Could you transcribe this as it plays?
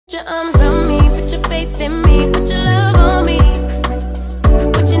Put your arms around me, put your faith in me, put your love on me.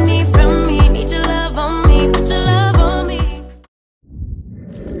 What you need from me, need your love on me, put your love on me.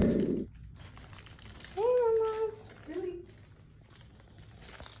 Hey, mamas. Really?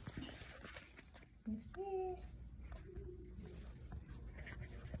 You see?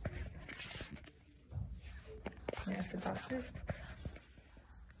 That's the doctor.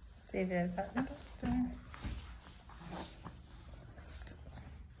 Savia, is that the doctor?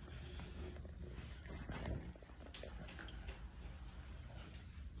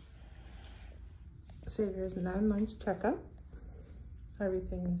 Savia's 9 months checkup.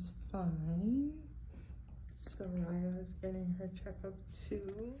 Everything is fine. Soraya's getting her checkup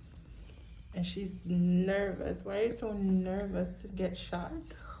too. And she's nervous. Why are you so nervous to get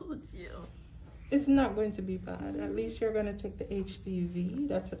shots? I told you. It's not going to be bad. At least you're going to take the HPV.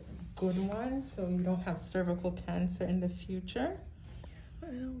 That's a good one. So you don't have cervical cancer in the future. I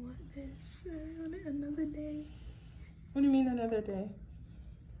don't want this. I want it another day. What do you mean another day?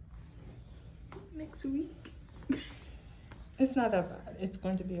 Next week. It's not that bad. It's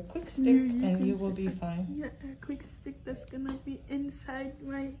going to be a quick stick and you will be fine. Yeah, a quick stick that's gonna be inside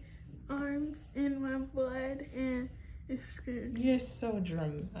my arms and my blood, and it's scary. You're so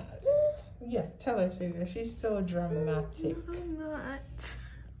dramatic. Yes, tell her, Savia. She's so dramatic. No, I'm not.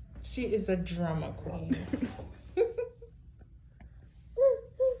 She is a drama queen.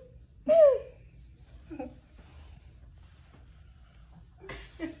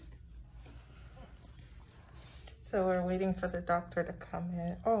 So we're waiting for the doctor to come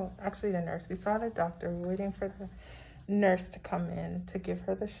in. Oh, actually the nurse. We saw the doctor. We're waiting for the nurse to come in to give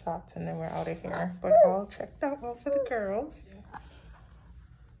her the shots, and then we're out of here. But all checked out well for the girls.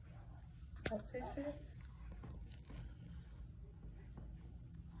 What's it say?